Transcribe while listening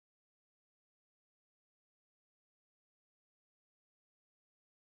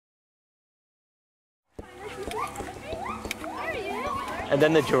And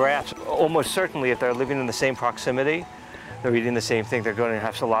then the giraffes, almost certainly if they're living in the same proximity, they're eating the same thing, they're going to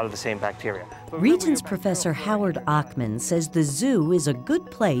have a lot of the same bacteria. Regents Professor Howard Ochman says the zoo is a good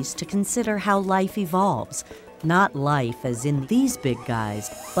place to consider how life evolves. Not life as in these big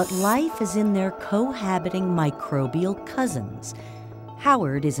guys, but life as in their cohabiting microbial cousins.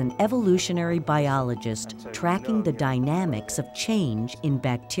 Howard is an evolutionary biologist tracking the dynamics of change in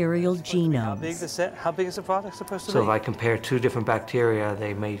bacterial genomes. How big is the product supposed to be? So if I compare two different bacteria,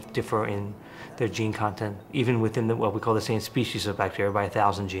 they may differ in their gene content, even within what we call the same species of bacteria, by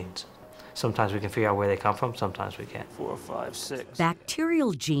 1,000 genes. Sometimes we can figure out where they come from, sometimes we can't. 4, 5, 6.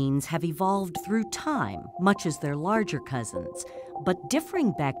 Bacterial genes have evolved through time, much as their larger cousins. But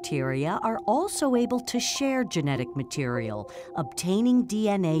differing bacteria are also able to share genetic material, obtaining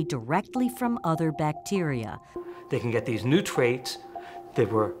DNA directly from other bacteria. They can get these new traits that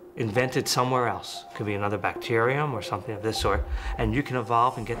were invented somewhere else. Could be another bacterium or something of this sort, and you can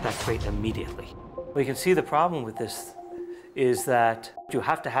evolve and get that trait immediately. We can see the problem with this is that you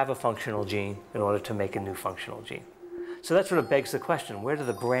have to have a functional gene in order to make a new functional gene. So that sort of begs the question, where do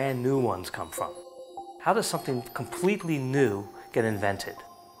the brand new ones come from? How does something completely new get invented?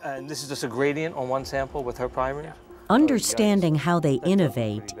 And this is just a gradient on one sample with her primers? Understanding how they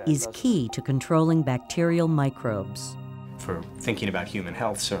innovate is key to controlling bacterial microbes. For thinking about human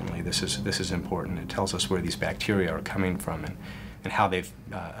health, certainly this is important. It tells us where these bacteria are coming from and how they've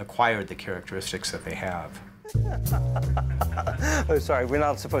acquired the characteristics that they have. Oh, sorry, we're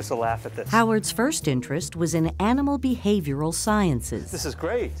not supposed to laugh at this. Howard's first interest was in animal behavioral sciences. This is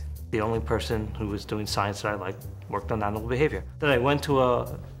great. The only person who was doing science that I liked worked on animal behavior. Then I went to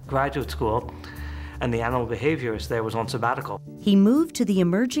a graduate school, and the animal behaviorist there was on sabbatical. He moved to the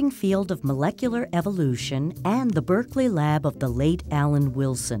emerging field of molecular evolution and the Berkeley lab of the late Alan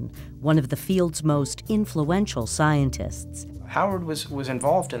Wilson, one of the field's most influential scientists. Howard was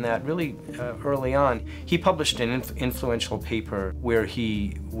involved in that really early on. He published an influential paper where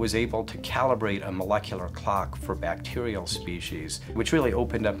he was able to calibrate a molecular clock for bacterial species, which really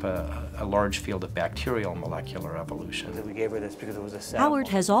opened up a large field of bacterial molecular evolution. We gave her this because it was a sample. Howard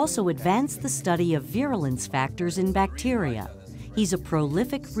has also advanced the study of virulence factors in bacteria. He's a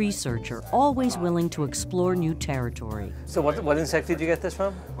prolific researcher, always willing to explore new territory. So what insect did you get this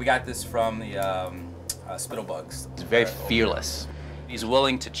from? We got this from the spittlebugs. He's very fearless. He's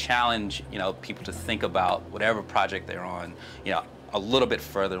willing to challenge, people to think about whatever project they're on, a little bit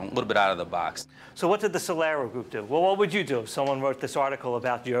further, a little bit out of the box. So what did the Solera group do? Well, what would you do if someone wrote this article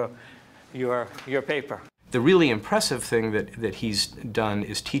about your paper? The really impressive thing that he's done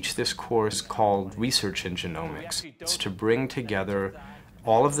is teach this course called Research in Genomics. It's to bring together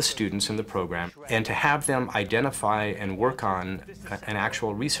all of the students in the program and to have them identify and work on an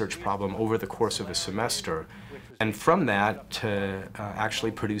actual research problem over the course of a semester, and from that to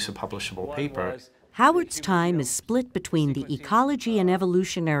actually produce a publishable paper. Howard's time is split between the Ecology and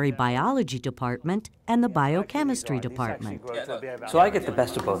Evolutionary Biology Department and the Biochemistry Department. So I get the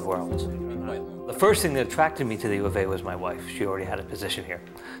best of both worlds. The first thing that attracted me to the U of A was my wife. She already had a position here.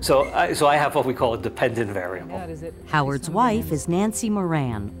 So I have what we call a dependent variable. Howard's wife is Nancy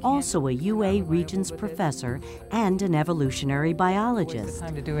Moran, also a UA Regents Professor and an evolutionary biologist.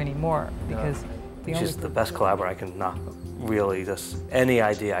 Time to do any more because she's the best collaborator I can not really just any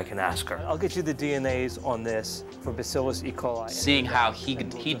idea I can ask her. I'll get you the DNAs on this for Bacillus E. coli. Seeing how he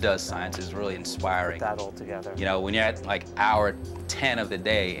does science is really inspiring. Put that all together. When you're at like hour 10 of the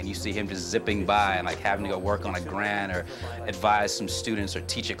day and you see him just zipping by and like having to go work on a grant or advise some students or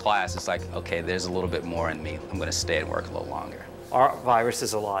teach a class, it's like, okay, there's a little bit more in me. I'm gonna stay and work a little longer. Our virus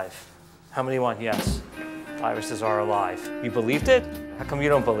is alive. How many want yes? Viruses are alive. You believed it? How come you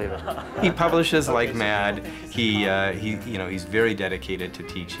don't believe it? He publishes like mad. He's very dedicated to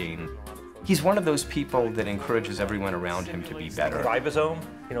teaching. He's one of those people that encourages everyone around him to be better. Ribosome,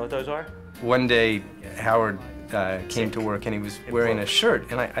 you know what those are? One day, Howard came to work and he was wearing a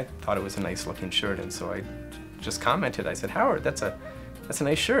shirt, and I thought it was a nice looking shirt, and so I just commented. I said, "Howard, that's a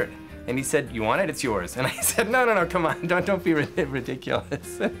nice shirt." And he said, "You want it? It's yours." And I said, No, come on, don't be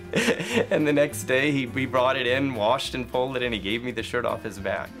ridiculous. And the next day, he brought it in, washed and folded, and he gave me the shirt off his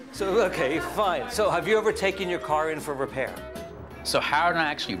back. So, okay, fine. So have you ever taken your car in for repair? So Howard and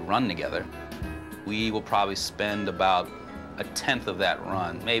I actually run together. We will probably spend about 1/10 of that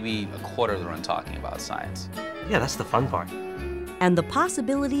run, maybe 1/4 of the run talking about science. Yeah, that's the fun part. And the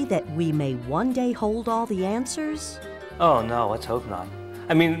possibility that we may one day hold all the answers? Oh, no, let's hope not.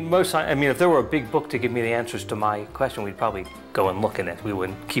 If there were a big book to give me the answers to my question, we'd probably go and look in it. We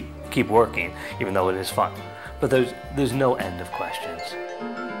wouldn't keep working, even though it is fun. But there's no end of questions.